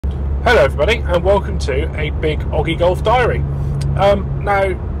Hello everybody and welcome to a big OGGIE Golf diary. Now,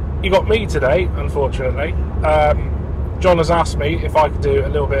 you got me today, unfortunately. John has asked me if I could do a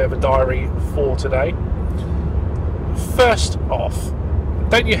little bit of a diary for today. First off,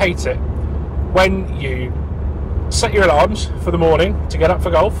 don't you hate it when you set your alarms for the morning to get up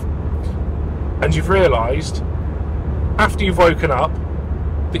for golf and you've realised after you've woken up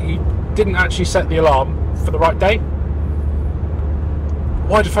that you didn't actually set the alarm for the right day?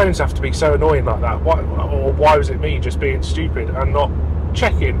 Why do phones have to be so annoying like that? Why was it me just being stupid and not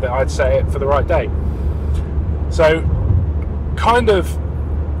checking that I'd set it for the right day? So, kind of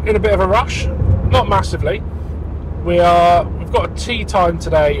in a bit of a rush, not massively. We've got a tee time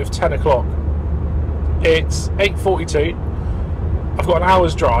today of 10 o'clock. It's 8:42. I've got an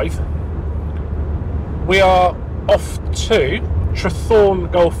hour's drive. We are off to Trethorne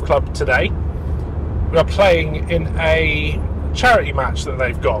Golf Club today. We are playing in a charity match that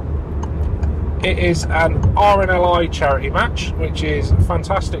they've got. It is an RNLI charity match, which is a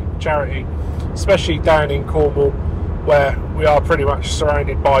fantastic charity, especially down in Cornwall, where we are pretty much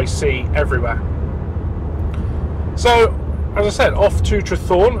surrounded by sea everywhere. So, as I said, off to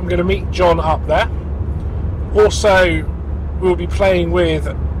Trethorne. I'm going to meet John up there. Also, we'll be playing with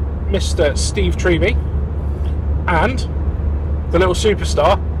Mr. Steve Treeby and the little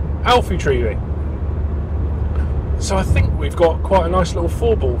superstar, Alfie Treeby. So I think we've got quite a nice little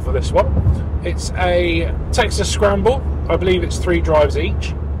 4-ball for this one. It's a Texas scramble. I believe it's 3 drives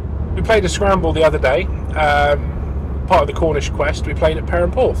each. We played a scramble the other day, part of the Cornish Quest. We played at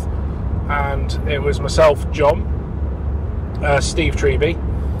Perranporth, and it was myself, John, Steve Treeby,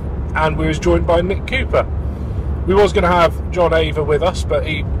 and we was joined by Nick Cooper. We was going to have John Ava with us, but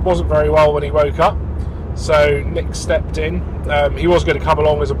he wasn't very well when he woke up, so Nick stepped in. He was going to come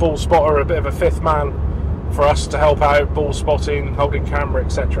along as a ball spotter, a bit of a 5th man for us to help out, ball spotting, holding camera,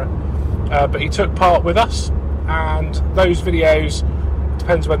 etc. But he took part with us, and those videos,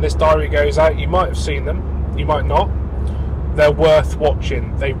 depends when this diary goes out, you might have seen them, you might not. They're worth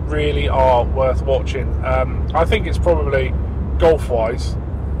watching. They really are worth watching. I think it's probably, golf-wise,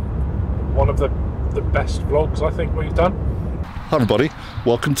 one of the best vlogs I think we've done. Hi everybody,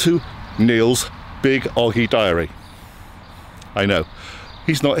 welcome to Neil's Big OGGIE Diary. I know,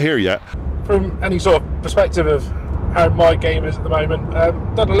 he's not here yet. From any sort of perspective of how my game is at the moment,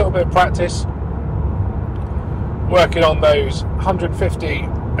 done a little bit of practice working on those 150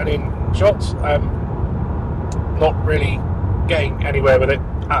 and in shots. Not really getting anywhere with it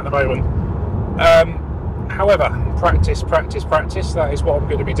at the moment. However, practice, that is what I'm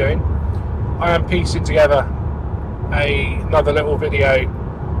going to be doing. I am piecing together another little video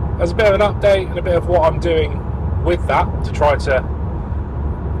as a bit of an update and a bit of what I'm doing with that to try to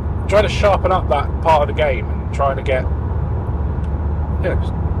sharpen up that part of the game and trying to get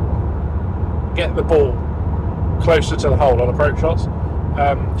the ball closer to the hole on approach shots.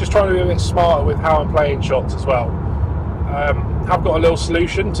 Just trying to be a bit smarter with how I'm playing shots as well. I've got a little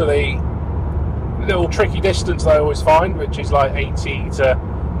solution to the little tricky distance that I always find, which is like 70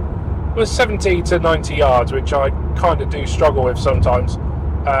 to 90 yards, which I kind of do struggle with sometimes,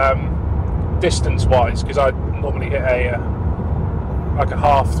 distance wise, because I normally hit like a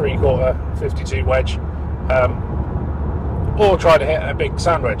half, 3/4, 52 wedge, or try to hit a big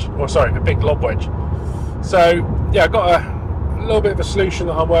sand wedge, or sorry, a big lob wedge. So yeah, I've got a little bit of a solution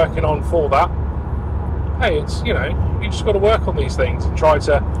that I'm working on for that. Hey, it's, you just got to work on these things and try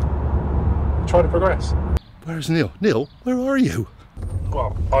to progress. Where's Neil? Neil, where are you?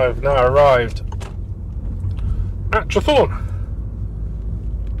 Well, I've now arrived at Trethorne.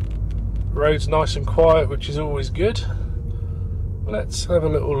 Road's nice and quiet, which is always good. Let's have a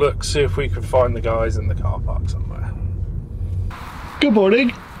little look, see if we can find the guys in the car park somewhere. Good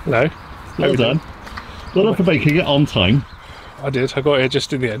morning. Hello. Well done. Well done for making it on time. I did. I got here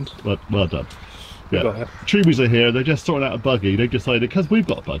just in the end. Well done. Yeah. Treebies are here. They're just sorting out a buggy. They've decided, because we've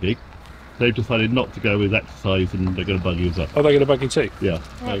got a buggy, they've decided not to go with exercise and they're going to buggy us up. Oh, they're going to buggy too? Yeah.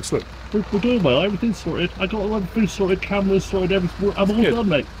 Oh, excellent. We're doing well. Everything's sorted. I got all the food sorted, cameras sorted, everything. I'm all done,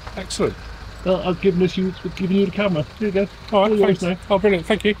 mate. Excellent. I've given you the camera. Here you go. All right, thanks. Now. Oh, brilliant.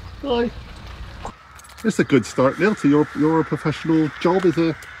 Thank you. Bye. It's a good start, Neil, to your professional job as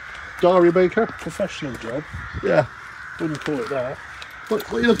a diary maker. Professional job? Yeah. Wouldn't call it that.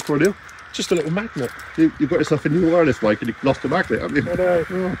 What are you looking for, Neil? Just a little magnet. You've got yourself a new wireless mic and you've lost the magnet, haven't you? I know.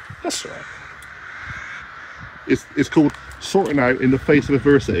 Oh, that's all right. It's called sorting out in the face of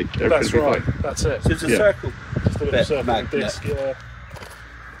adversity. That's right. That's it. So it's a circle. Just a little circle disc, yeah.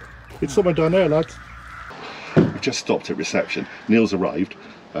 It's somewhere down there, lads. We just stopped at reception. Neil's arrived.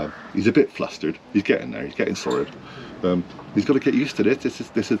 He's a bit flustered. He's getting there. He's getting sorted. He's got to get used to this.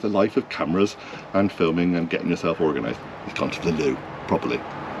 This is the life of cameras and filming and getting yourself organised. He's gone to the loo properly.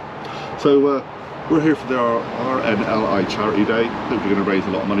 So we're here for the RNLI Charity Day. I think we're going to raise a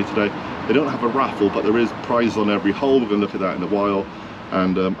lot of money today. They don't have a raffle, but there is prizes on every hole. We're going to look at that in a while.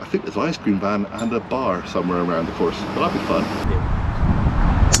 And I think there's an ice cream van and a bar somewhere around the course. But that'll be fun.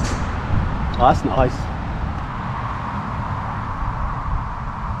 Oh, that's nice.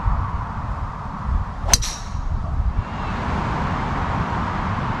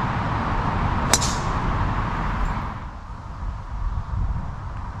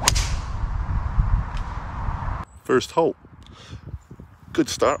 First hole. Good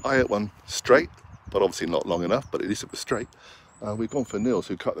start. I hit one straight, but obviously not long enough, but at least it was straight. We've gone for NEAL'S,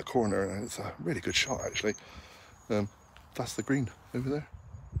 who cut the corner, and it's a really good shot actually. That's the green over there.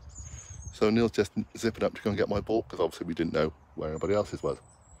 So NEAL'S just zipping up to go and get my ball, because obviously we didn't know where anybody else's was.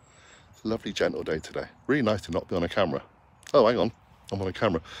 It's a lovely gentle day today. Really nice to not be on a camera. Oh, hang on, I'm on a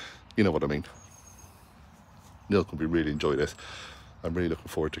camera. You know what I mean. NEAL'S will really enjoy this. I'm really looking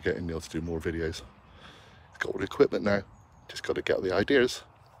forward to getting NEAL'S to do more videos. Got all the equipment now, just got to get the ideas.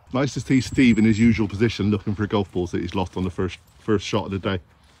 Nice to see Steve in his usual position looking for golf balls that he's lost on the first shot of the day.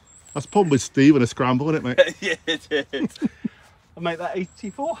 That's the problem with Steve and a scramble, isn't it, mate? Yeah, it is. I'll make that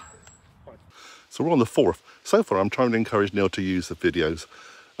 84. So we're on the 4th. So far I'm trying to encourage Neil to use the videos,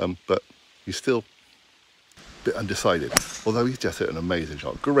 but he's still a bit undecided. Although he's just hit an amazing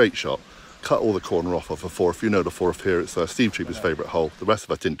shot, great shot. Cut all the corner off of the 4th. You know the 4th here, it's Steve Treeby's favourite hole. The rest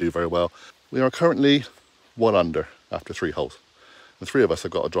of us didn't do very well. We are currently 1 under after 3 holes. The 3 of us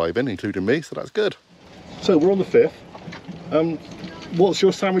have got a drive in, including me, so that's good. So we're on the 5th. What's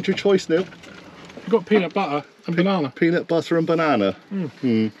your sandwich of choice, Neil? I've got peanut butter and banana. Peanut butter and banana.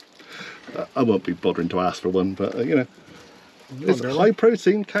 I won't be bothering to ask for one, but you know, it's high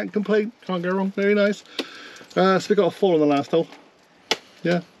protein, can't complain. Can't go wrong. Very nice. So we got a 4 on the last hole.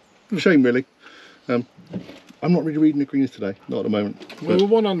 Yeah, shame really. I'm not really reading the greens today, not at the moment. Well, we're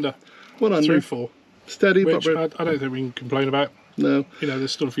 1 under. 1 under. Through 4. Steady, which but I don't think we can complain about. No. You know,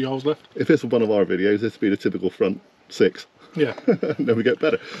 there's still a few holes left. If this was one of our videos, this would be the typical front 6. Yeah. Then we get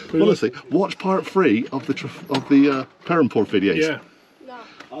better. Honestly, watch part 3 of the Perranport videos. Yeah.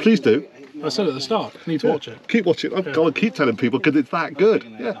 Please do. I said at the start, you need to watch it. Keep watching. I've got to keep telling people because it's that good.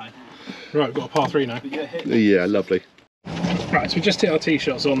 Yeah. Right, we've got a par 3 now. Yeah, lovely. Right, so we just hit our tee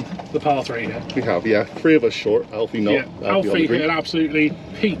shots on the par 3 here. We have, yeah. 3 of us short. Alfie not. Yeah, Alfie hit an absolutely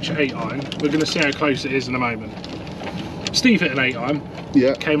peach 8-iron. We're going to see how close it is in a moment. Steve hit an 8-iron.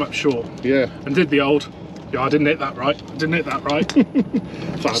 Yeah. Came up short. Yeah. And did the old, yeah, I didn't hit that right. I didn't hit that right.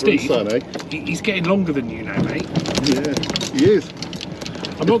 Father Steve, and son, eh? He's getting longer than you now, mate. Yeah, he is.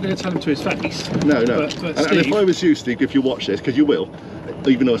 I'm not going to tell him to his face. No, no. But and Steve, if I was you, Steve, if you watch this, because you will,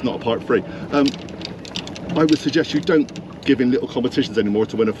 even though it's not a part 3, I would suggest you don't give in little competitions anymore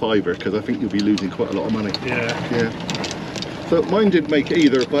to win a $5er, because I think you'll be losing quite a lot of money. Yeah. Yeah. So mine didn't make it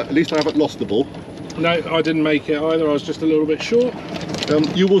either, but at least I haven't lost the ball. No, I didn't make it either. I was just a little bit short.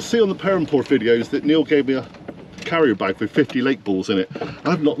 You will see on the Perranport videos that Neil gave me a carrier bag with 50 lake balls in it.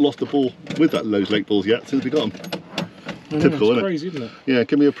 I've not lost a ball with those lake balls yet since we got them. Typical, isn't crazy, isn't it? Yeah,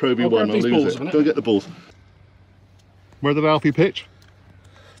 give me a Pro V1, I'll lose it. Go get the balls. Where did Alfie pitch?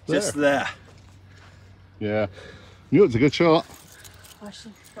 Just there. Yeah. Knew it was a good shot.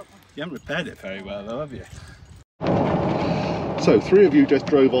 You haven't repaired it very well though, have you? So 3 of you just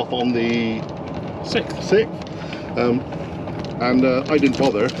drove off on the 6th. And I didn't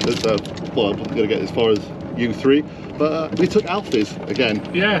bother because well, I wasn't going to get as far as you 3, but we took Alfie's again.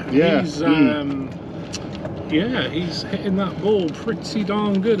 Yeah, yeah, he's hitting that ball pretty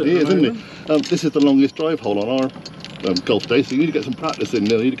darn good at the moment. Isn't he? This is the longest drive hole on our golf day, so you need to get some practice in,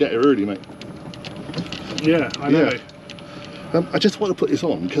 Neil. You need to get here early, mate. Yeah, I know. Yeah. I just want to put this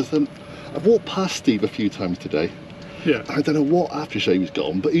on because I've walked past Steve a few times today. Yeah. I don't know what aftershave he's got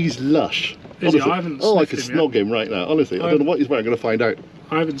on, but he's lush. Is he? I haven't I could snog him right now. Honestly, I don't know what he's wearing. I'm going to find out.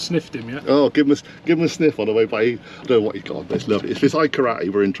 I haven't sniffed him yet. Oh, give him a sniff on the way by. I don't know what he's got on, but it's lovely. If it's eye karate,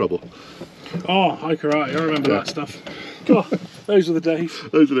 we're in trouble. Oh, high karate, I remember that stuff. God, those are the days.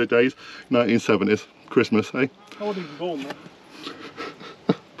 Those are the days. 1970s, Christmas, eh? I wasn't even born then.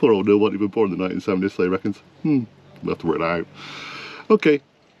 Poor old Neil wasn't even born in the 1970s, so he reckons. We'll have to work that out. Okay,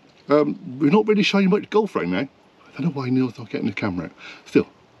 we're not really showing much golf right now. I don't know why Neil's not getting the camera out. Still,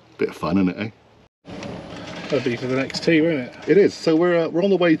 a bit of fun, isn't it, eh? That'll be for the next tee, won't it? It is. So we're on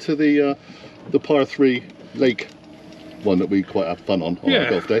the way to the par 3 lake one that we quite have fun on our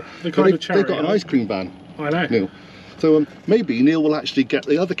golf day. The kind of charity, they've got an ice cream van. I know. Neil. So maybe Neil will actually get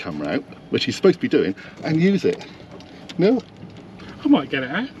the other camera out, which he's supposed to be doing, and use it. No? I might get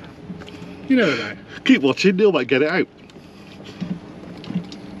it out. You never know. Keep watching, Neil might get it out.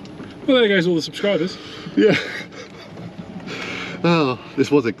 Well, there goes all the subscribers. Yeah. Oh,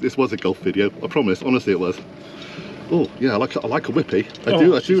 this was a golf video. I promise. Honestly, it was. Oh yeah, I like a whippy. I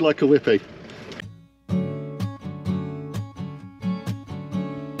do like a whippy.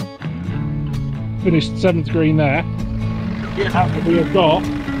 Finished 7th green there. Yeah. We have got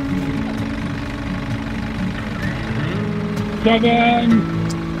 7.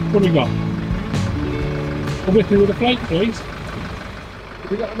 What have we got? A whippy with a float, please.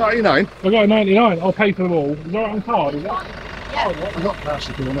 We got a 99. I got a 99. I'll pay for them all. Is that on card? Is that? Yeah. I've got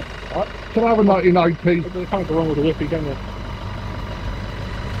plastic on it. Right. Can I have a 99p? You can't go wrong with a whippy, can you?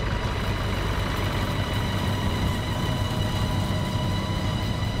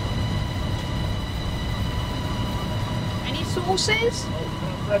 Any sauces?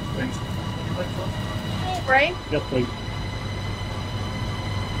 Strawberry? Yes, please.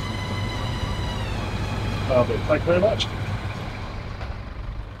 Lovely. Thank you very much.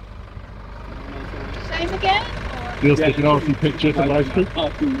 Same again? Neil's taking Alfie pictures of ice cream.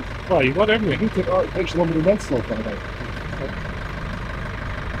 Well, you got everything. He took pictures of the red slope on it.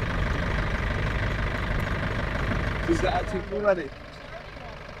 Is that actually already?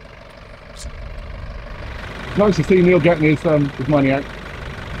 Nice to see Neil getting his money out.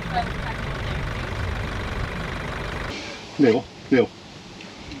 Neil.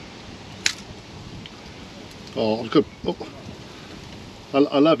 Oh, good. Oh.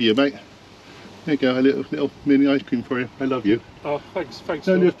 I love you, mate. There you go, a little mini ice cream for you. I love you. Oh, thanks.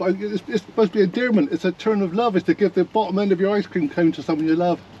 No, it's supposed to be endearment. It's a turn of love. It's to give the bottom end of your ice cream cone to someone you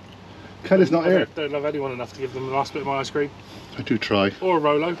love. Kelly's not here. I don't love anyone enough to give them the last bit of my ice cream. I do try. Or a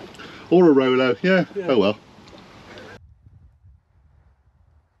Rolo. Or a Rolo, yeah. Oh well.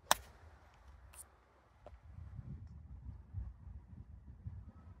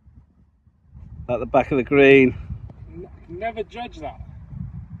 At the back of the green. Never judge that.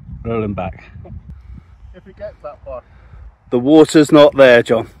 Rolling back. If it gets that far. The water's not there,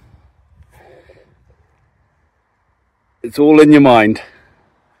 John. It's all in your mind.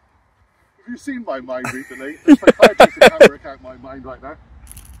 Have you seen my mind recently? The psychiatrist can't work out my mind right now.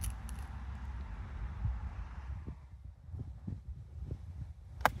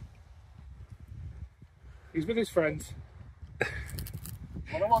 He's with his friends.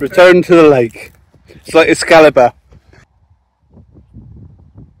 Return to the lake. It's like Excalibur.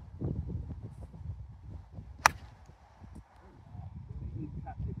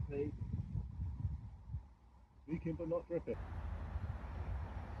 Leaking but not dripping.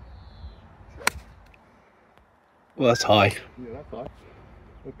 Well, that's high. Yeah, that's high.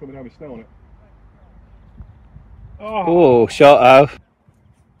 They're coming down with snow on it. Oh, shot out.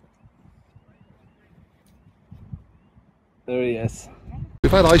 There he is.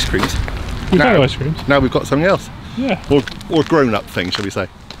 We've had ice creams. We've had ice creams. Now we've got something else. Yeah. Or grown-up thing, shall we say?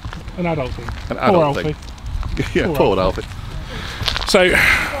 An adult thing. An adult thing. Yeah, poor old Alfie. So,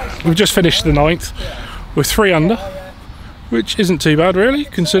 we've just finished the 9th with 3 under, which isn't too bad really,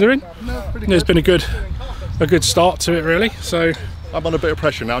 considering. No, pretty There's good. been a good start to it really. So I'm on a bit of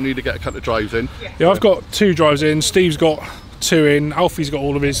pressure now. I need to get a couple of drives in. yeah, I've got 2 drives in. Steve's got 2 in. Alfie's got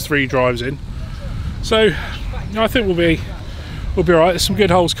all of his 3 drives in. So I think we'll be alright. There's some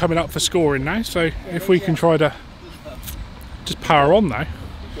good holes coming up for scoring now. So if we can try to just power on now,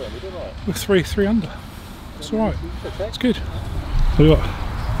 we're 3 under. It's alright. It's good. So we've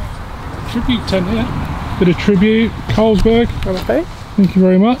got tribute tent here. Bit of tribute, Carlsberg. Okay. Thank you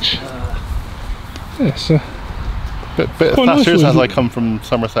very much. Yes. Bit of Nice, Thatchers, as it? I come from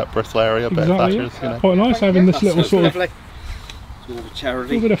Somerset, Bristol area. Bit of Exactly, Thatchers, yeah. you know. Quite nice having this little sort of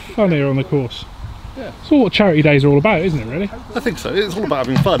charity. little bit of fun here on the course. Yeah. It's all what charity days are all about, isn't it really? I think so. It's all about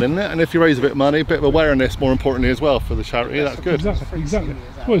having fun, isn't it? And if you raise a bit of money, a bit of awareness, more importantly as well for the charity, that's good. Exactly.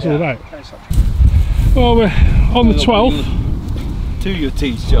 That's what it's all about. Well, we're on the 12th. To your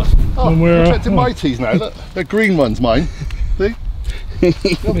tees, John. Oh, And we're, I'm checking my tees now. Look, the green one's mine. See?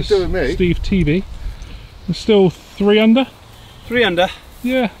 Nothing to do with me. Steve Treeby. We're still 3 under. 3 under.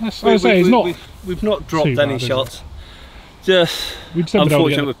 Yeah, that's what I say. It's not. We've not dropped too bad, any is it? shots. Just We just haven't been able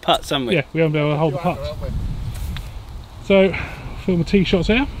to unfortunate get with putts, haven't we? Yeah, we haven't been able to hold the putts. So, film the tee shots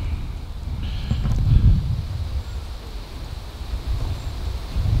here.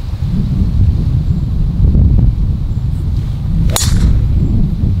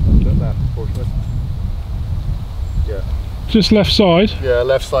 Yeah. Just left side. Yeah,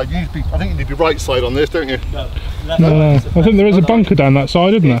 left side. I think you need to be right side on this, don't you? No, I think there is a bunker down that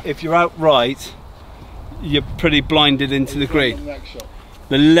side, isn't there? If you're out right, you're pretty blinded into the green.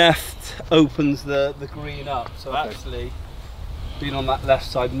 The left opens the green up, so actually being on that left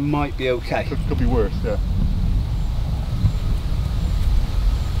side might be okay. Could be worse, yeah.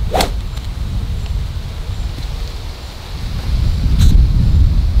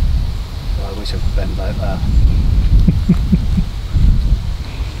 I wish I could bend like that.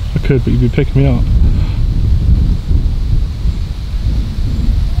 I could, but you'd be picking me up.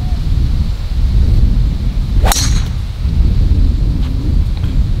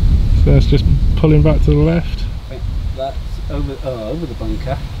 So that's just pulling back to the left. That's over the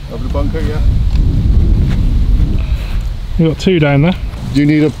bunker. Over the bunker, yeah. You've got two down there. Do you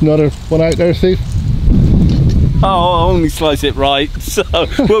need another one out there, Steve? Oh, I'll only slice it right, so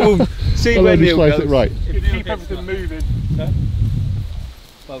we'll see I'll where only Neil slice goes. it right. Keep everything moving. Well,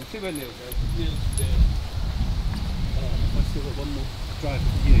 we'll see where Neil goes. Neil's I've still got one more drive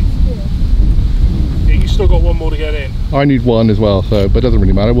for you. Yeah, you still got one more to get in. I need one as well, so but it doesn't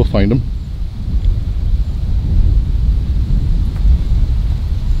really matter, we'll find them.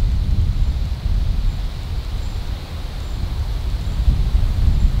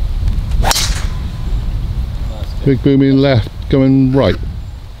 Big booming left, going right. I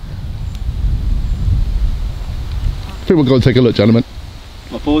think we'll go and take a look, gentlemen.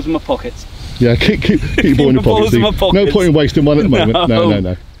 My balls in my pockets. Yeah, keep your ball in your pocket, Steve. No point in wasting one at the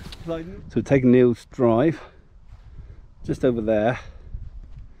moment. No. So taking Neil's drive, just over there,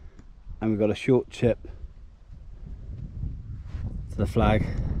 and we've got a short chip to the flag.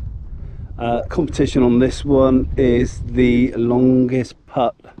 Competition on this one is the longest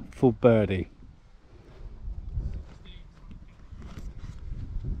putt for birdie.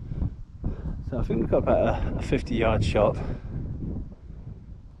 So I think we've got about a 50-yard shot.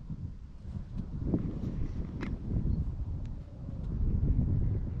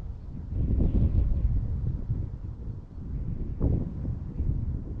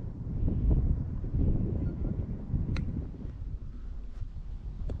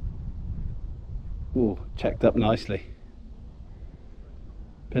 Oh, checked up nicely.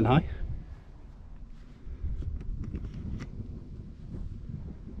 Pin high.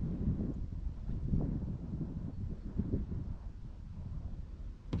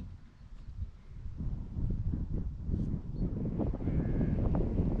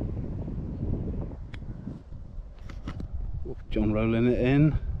 John rolling it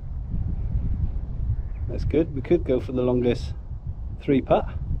in. That's good. We could go for the longest 3-putt.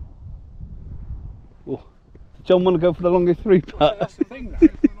 Oh, John want to go for the longest 3-putt. That's the thing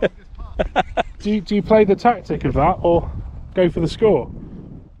though. do you play the tactic of that or go for the score?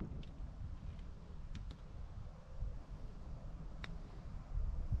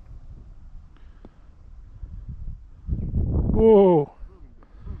 Whoa.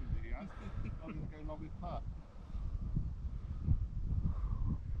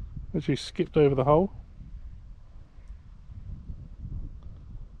 Actually skipped over the hole.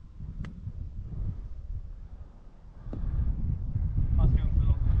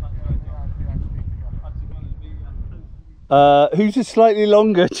 Who's is slightly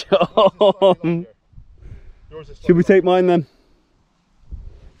longer, John? Should we take mine then?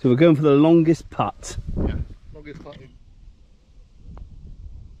 So we're going for the longest putt. Yeah, longest putt.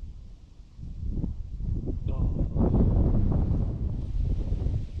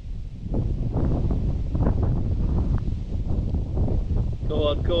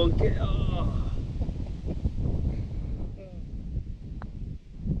 Go on, get. Oh.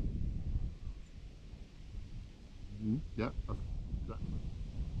 Yeah.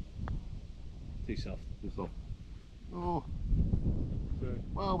 Too soft. Too soft. Oh.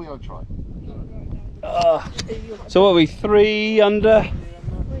 Well, we are trying. So what are we? 3 under?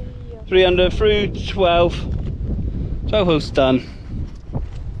 3 under through 12. 12 holes done.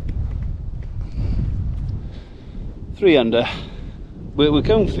 3 under. We're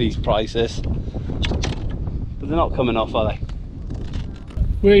going for these prices, but they're not coming off, are they?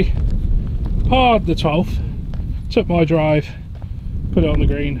 We parred the 12th, took my drive, put it on the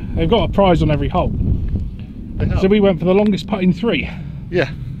green. They've got a prize on every hole. So we went for the longest putt in 3. Yeah.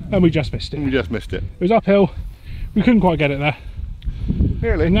 And we just missed it. We just missed it. It was uphill. We couldn't quite get it there.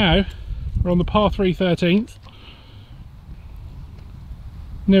 Nearly. And now we're on the par 3 13th.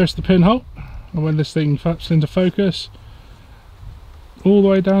 Nearest the pin hole. And when this thing flaps into focus, all the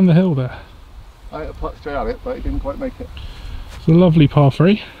way down the hill there. I had a putt straight at it, but it didn't quite make it. It's a lovely par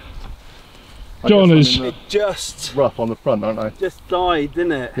 3. John is It just rough on the front, aren't I? just died,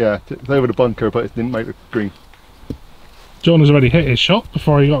 didn't it? Yeah, it's over the bunker, but it didn't make the green. John has already hit his shot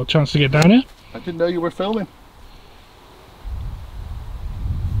before he got a chance to get down here. I didn't know you were filming.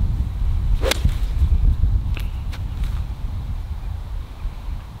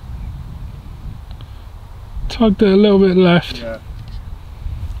 Tugged it a little bit left. Yeah,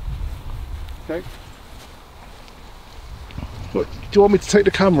 Okay. Look, do you want me to take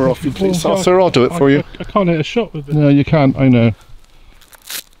the camera off you, please? Well, Sir, I'll do it for you. I can't hit a shot with it. No, you can't, I know.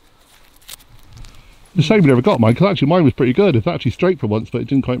 It's a shame we never got mine, because actually mine was pretty good. It's actually straight for once, but it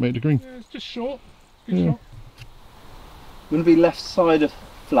didn't quite make the green. Yeah, it's just short. Good shot. Going to be left side of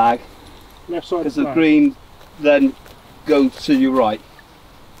flag, Left side of because the flag. green then goes to your right.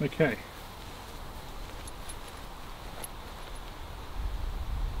 Okay.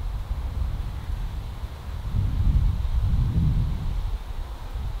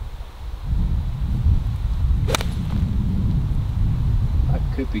 That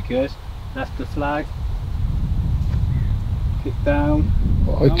could be good. Left the flag. Kick down.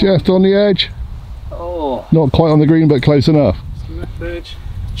 Just on the edge. Oh, Not quite on the green, but close enough. Left edge.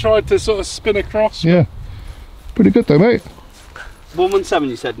 Tried to sort of spin across. Yeah. Pretty good though, mate. 117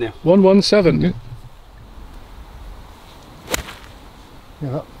 you said, Neil. 117. Yeah. Yeah,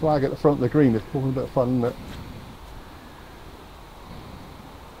 that flag at the front of the green is probably a bit of fun, isn't it?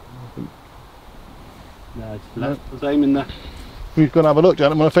 No, it's left. I was aiming there. We're going to have a look,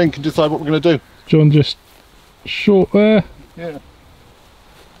 gentlemen, I think, and decide what we're going to do. John just short there. Yeah.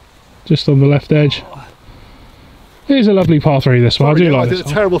 Just on the left edge. Here's a lovely par 3 this one. I do like I this did a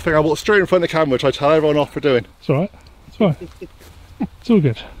one. terrible thing. I walked straight in front of the camera, which I tell everyone off for doing. It's alright. It's fine. It's all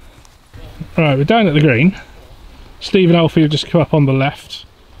good. Alright, we're down at the green. Steve and Alfie have just come up on the left.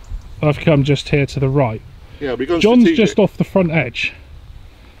 I've come just here to the right. Yeah, we're going John's strategic. just off the front edge.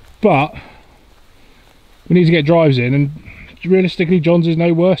 But we need to get drives in, and realistically John's is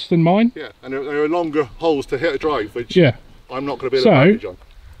no worse than mine. Yeah, and there are longer holes to hit a drive, which Yeah. I'm not going to be able So- to manage on.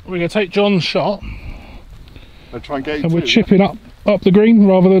 We're going to take John's shot And try and get it and we're too. chipping up the green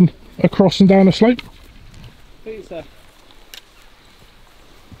rather than across and down a slope. It's a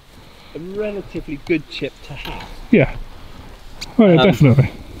relatively good chip to have. Yeah. Oh yeah,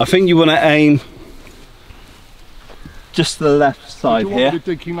 definitely. I think you want to aim just the left Do side you want here. me to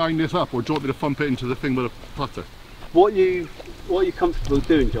dinky line this up, or do you want me to thump it into the thing with a putter? What are you comfortable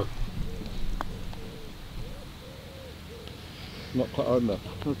doing, John? Not quite hard enough.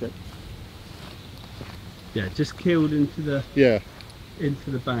 Okay. Yeah, just keeled into the Yeah,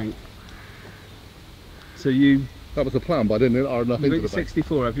 bank. So you that was the plan, but I didn't hit it hard enough into got the bank.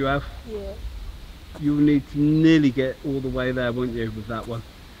 64, have you, Alf? Yeah. You'll need to nearly get all the way there, won't you, with that one?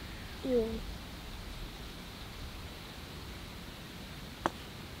 Yeah.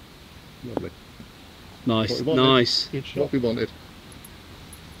 Lovely. Nice, What we wanted. nice. Good shot. What we wanted.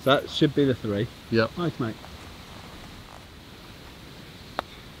 So that should be the 3. Yeah. Nice, mate.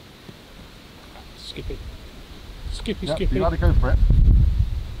 Skippy. Skippy, Yep, skippy. you had to go for it.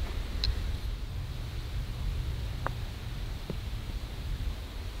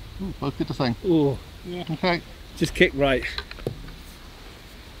 Ooh, both did the same. Oh, Okay. just kick right.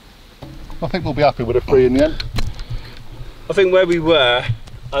 I think we'll be happy with a 3 in the end. I think where we were,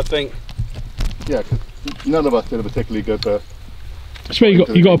 I think Yeah, because none of us did a particularly good That's where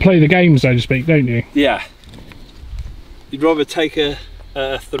you got to play the game, so to speak, don't you? yeah. You'd rather take a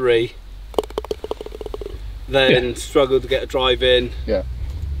 3 than struggle to get a drive in. Yeah.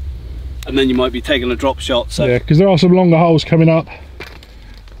 And then you might be taking a drop shot. So Yeah, because there are some longer holes coming up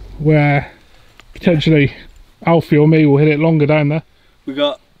where potentially Alfie or me will hit it longer down there. we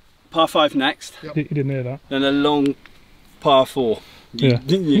got par 5 next, Yep. You didn't hear that. then a long par 4. Yeah.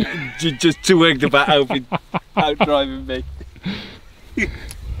 You're just too wigged about out driving me.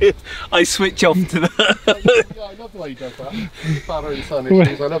 I switch off to the. Yeah, I love the way you does that. Father and son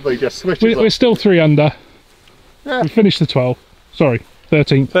issues. I love the way you just switches We're up. still 3 under. Yeah. We finished the 12th. Sorry,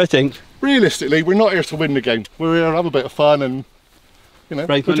 13th. 13th. Realistically, we're not here to win the game. We're here to have a bit of fun and, you know,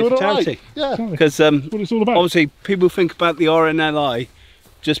 Raise we're money doing for all right. charity. Yeah. Because That's what it's all about. obviously people think about the RNLI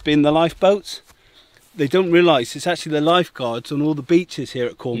just being the lifeboats. They don't realise it's actually the lifeguards on all the beaches here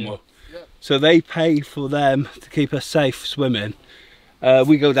at Cornwall. Yeah. So they pay for them to keep us safe swimming.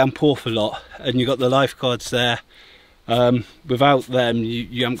 We go down Porth a lot and you've got the lifeguards there. Without them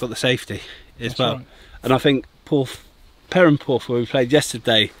you haven't got the safety as That's well. right. And I think Perrin Porth, where we played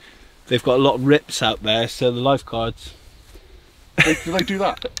yesterday, they've got a lot of rips out there, so the lifeguards. Do they do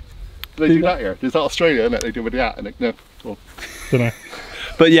that? Do they do that here? Is that Australia, isn't it? They do with the hat and it, no. Well, Don't know.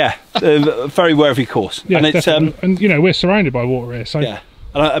 But yeah, a very worthy course. Yeah, and it's definitely. And you know, we're surrounded by water here, so yeah,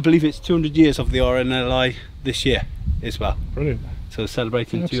 and I believe it's 200 years of the RNLI this year as well. brilliant. So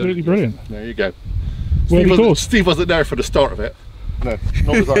celebrating 200 Absolutely years. brilliant. there you go. Worthy cause. Steve wasn't there for the start of it. No,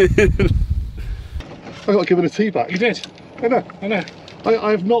 nor was I. I got given a tea back. You did. I know. I know.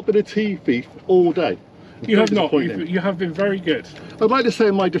 I have not been a tea thief all day. You have not. Disappointing. You have been very good. I'd like to say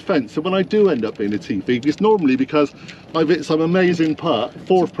in my defence that when I do end up being a TV, it's normally because I've hit some amazing putt,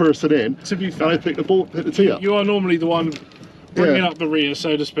 fourth person in, To be fair, and I pick the tee up. you are normally the one bringing up the rear,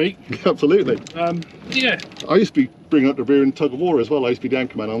 so to speak. Absolutely. Yeah, I used to be bringing up the rear in tug of war as well. I used to be the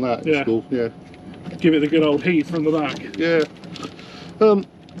anchorman on that in Yeah. school. Yeah. give it the good old heave from the back. Yeah. What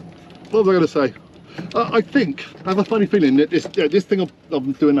was I going to say? I think I have a funny feeling that this thing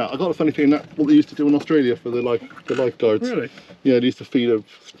I'm doing now. I got a funny feeling that what they used to do in Australia for the lifeguards. Really? Yeah, they used to feed a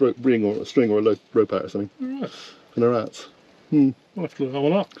ring or a string or a rope out or something. All right. And the rats. I'll have to look that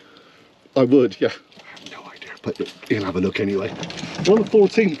one up. I would, yeah. I have no idea, but he'll have a look anyway. We're on the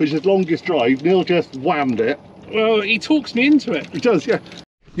 14th, which is the longest drive. Neil just whammed it. Well, he talks me into it. He does, yeah.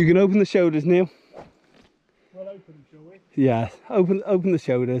 You can open the shoulders, Neil. Well, open, shall we? Yeah, open the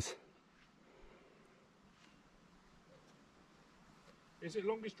shoulders. Is it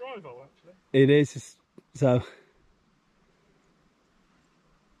longest drive hole, actually? It is, so.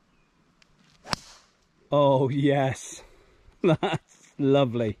 Oh, yes. That's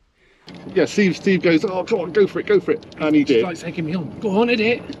lovely. Yeah, Steve goes, oh, come on, go for it. And he did. It's like taking me on. Go on, hit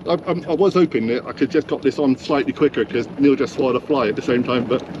it. I was hoping that I could just got this on slightly quicker because Neil just swallowed a fly at the same time,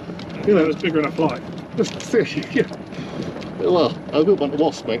 but, you know. It was bigger than a fly. Let's see, yeah. Well, I will want a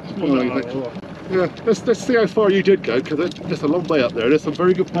wasp, mate. Yeah, let's see how far you did go, because it's just a long way up there. There's some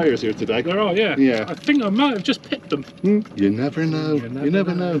very good players here today. There are, yeah. Yeah. I think I might have just picked them. You never know. You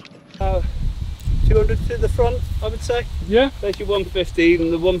never know. 200 to the front, I would say. Yeah. There's your 150,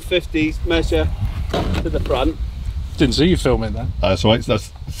 and the 150s measure to the front. Didn't see you filming that. That's right.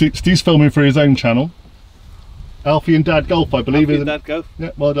 That's Steve's filming for his own channel. Alfie and Dad Golf, I believe. Alfie and Dad Golf.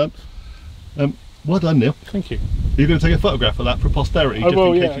 Yeah, well done. Well done, Neil. Thank you. You're going to take a photograph of that for posterity, just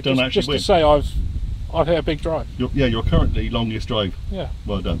in case you don't actually just win. to say I've hit a big drive. You're currently longest drive. Yeah.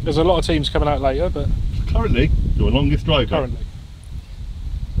 Well done. There's a lot of teams coming out later, but Currently, your longest drive. currently.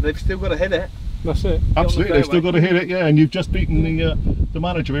 They've still got to hit it. That's it. Absolutely, they've still got to hit it, yeah. And you've just beaten the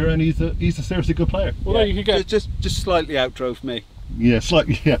manager here, and he's a seriously good player. Although you could get Just slightly outdrove me Yeah,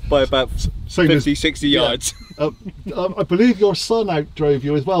 slightly, yeah. by about Same 50, as- 60 yeah. yards. I believe your son outdrove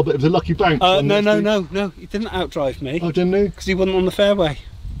you as well, but it was a lucky bounce. No, on this thing. no, he didn't outdrive me Oh, didn't he? because he wasn't on the fairway.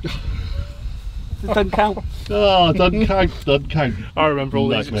 It doesn't count. Oh, doesn't count. I remember all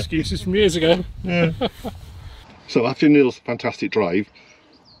these Nightmare. excuses from years ago. Yeah. So after Neil's fantastic drive,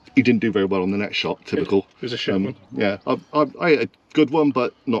 he didn't do very well on the next shot, typical. It was a shit one. Yeah, I had a good one,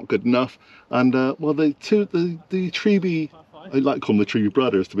 but not good enough. And well, the Treeby, I like to call them the Treeby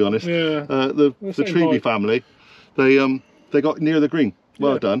brothers, to be honest. Yeah. The same Treeby vibe. family, they got near the green.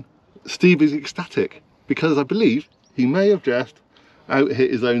 Well Yeah. done. Steve is ecstatic because I believe he may have just out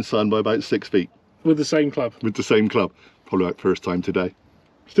hit his own son by about 6 feet With the same club. with the same club. Probably like first time today.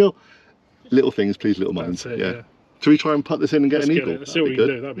 Still, little things please little minds. That's it, yeah. yeah. Shall we try and put this in and get Let's an get eagle? it. Let's see what we can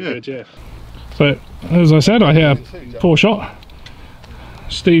do. That'd be good, yeah. So, as I said, I hit a poor shot.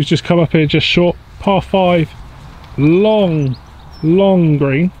 Steve's just come up here just short. Par 5. Long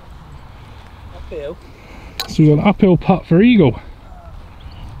green. Uphill. So we've got an uphill putt for eagle.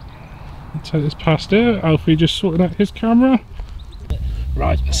 Let's take this past here. Alfie just sorting out his camera.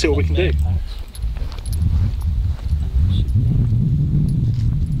 Right, let's see what we can do.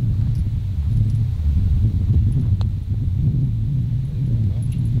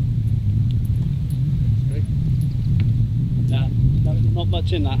 No, not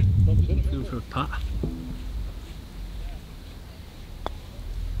much in that. Going for a putt.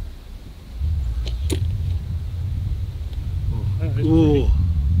 Ooh,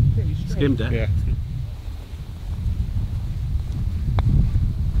 skimmed it. Yeah.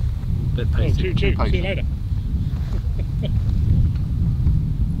 Bit Oh, pacey. see you later.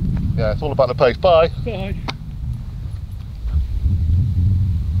 Yeah, it's all about the pace. Bye. Bye.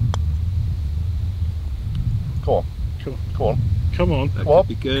 Go on. Come on. Go on. Come on. That What?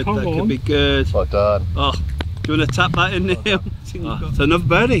 could be good. Come That on. could be good. Well done. Oh, do you want to tap that in, Neil? Oh, it's another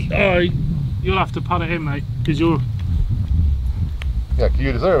birdie. Oh, you'll have to putt it in, mate, because you're. Yeah,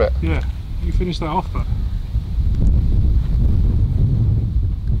 you deserve it. Yeah, you finished that off, but.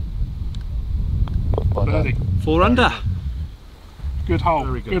 Well done. Birdie. 4 under. Good hole.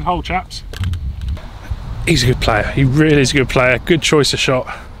 Very good. Good hole, chaps. He's a good player. He really is a good player. Good choice of shot.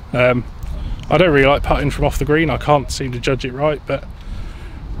 I don't really like putting from off the green. I can't seem to judge it right, but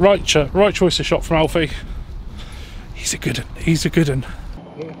right choice of shot from Alfie. He's a good one. He's a good one.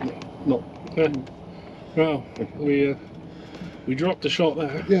 Not. Well, we dropped a shot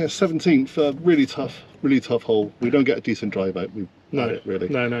there. Yeah, 17th. Really tough hole. We don't get a decent drive out. We've No, had it really.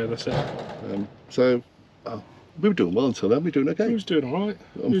 No, that's it. So we were doing well until then. We're doing okay. He was doing all right.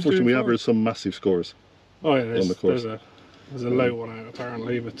 Unfortunately, we averaged some massive scores. Oh yeah, on the course. there's a low one out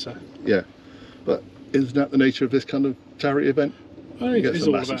apparently, but Yeah, but isn't that the nature of this kind of charity event? I think get it's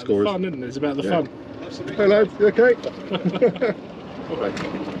some all massive about scores. the fun, isn't it? It's about the Yeah. fun. Hey lads, you okay?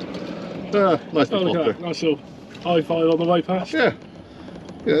 Nice Oh, look little at that. Nice little high five on the way past. Yeah.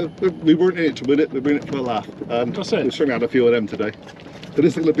 Yeah, we weren't in it to win it, we were in it for a laugh. And That's it. we've certainly had a few of them today. So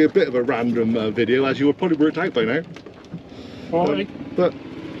this is going to be a bit of a random video, as you would probably worked out by now. Alright, But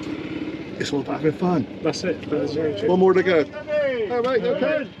it's all about having fun. that's it. That's very true. One more to go. Hey, All right,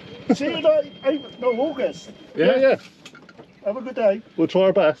 okay. see you in August. Yeah. Have a good day. We'll try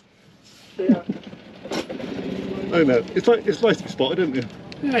our best. See ya. I know. It's nice to be spotted, isn't it?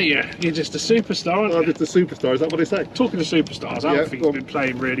 Yeah, you're just a superstar, aren't Oh, you? just a superstar, is that what they say? Talking to superstars, Yeah, Alfie's well, been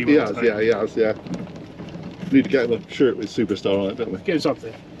playing really He well has, today. yeah. Need to get him a shirt with superstar on it, don't we? Give him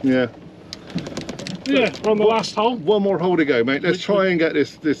something. Yeah. Yeah, we're on the last hole. One more hole to go, mate. Let's try and get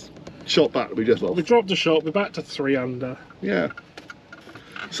this shot back that we just We lost. dropped a shot, we're back to 3 under. Yeah.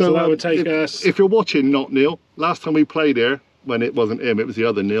 So that would take us... If you're watching, not Neil, last time we played here, when it wasn't him, it was the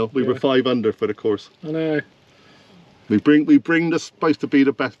other Neil, we were 5 under for the course. I know. We bring the supposed to be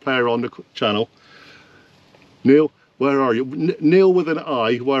the best player on the channel. Neil, where are you? Neil with an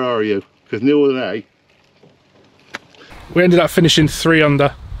I, where are you? Because Neil with an A. We ended up finishing 3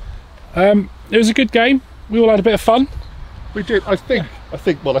 under. It was a good game. We all had a bit of fun. We did. I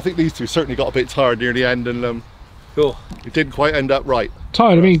think these two certainly got a bit tired near the end, and Cool. it didn't quite end up right.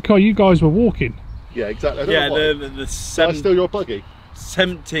 Tired, I mean, God, you guys were walking. Yeah, exactly. I don't Yeah, know why. the That's 17th still your buggy.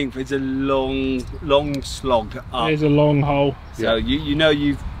 is a long slog up. There's a long hole. So you know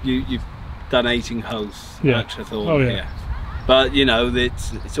you've done 18 holes Yeah. at Trethorne Oh, yeah. here. But you know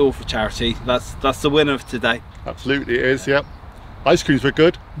it's all for charity. That's the winner of today. Absolutely, it is. Yep. Ice creams were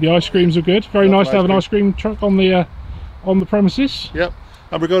good. The ice creams are good. Very Love nice to have an ice ice cream truck on the premises. Yep.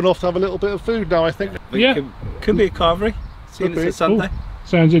 And we're going off to have a little bit of food now, I think. But Yeah. could be a carvery. Seeing Could it's be. a Sunday.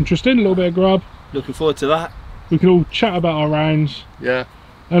 Sounds interesting. A little bit of grub. Looking forward to that. We can all chat about our rounds. Yeah.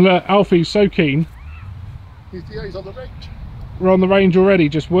 And Alfie's so keen. He's on the range. We're on the range already,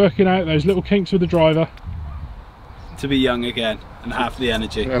 just working out those little kinks with the driver. To be young again and have the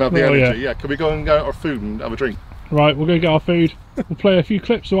energy. And have the Oh, energy. yeah. Yeah. Can we go and get our food and have a drink? Right, we'll go get our food. We'll play a few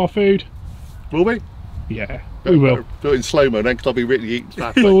clips of our food. Will we? Yeah, we will. Do it in slow-mo then, because I'll be really eating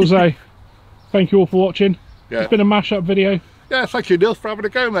fast. But we'll say thank you all for watching. Yeah. It's been a mash-up video. Yeah, thank you, Neil, for having a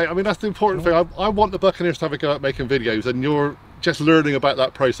go, mate. I mean, that's the important thing. I want the Buccaneers to have a go at making videos, and you're just learning about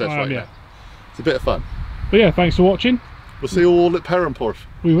that process right Yeah. now. It's a bit of fun. But yeah, thanks for watching. We'll see you all at Perranporth.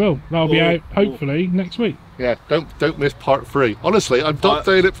 We will. That'll be Oh, out hopefully next week. Yeah, don't miss part 3. Honestly, I'm not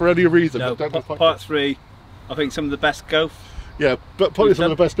saying it for any reason. No, but don't miss part 3. I think some of the best golf. Yeah, but probably some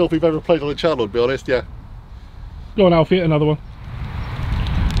of the best golf we've ever played on the channel, to be honest. Yeah. Go on, Alfie, another one.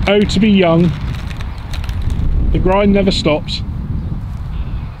 Oh, to be young. The grind never stops.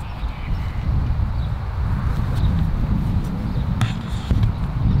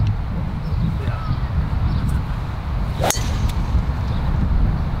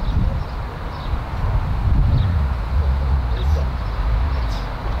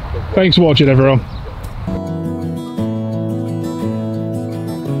 Thanks for watching, everyone.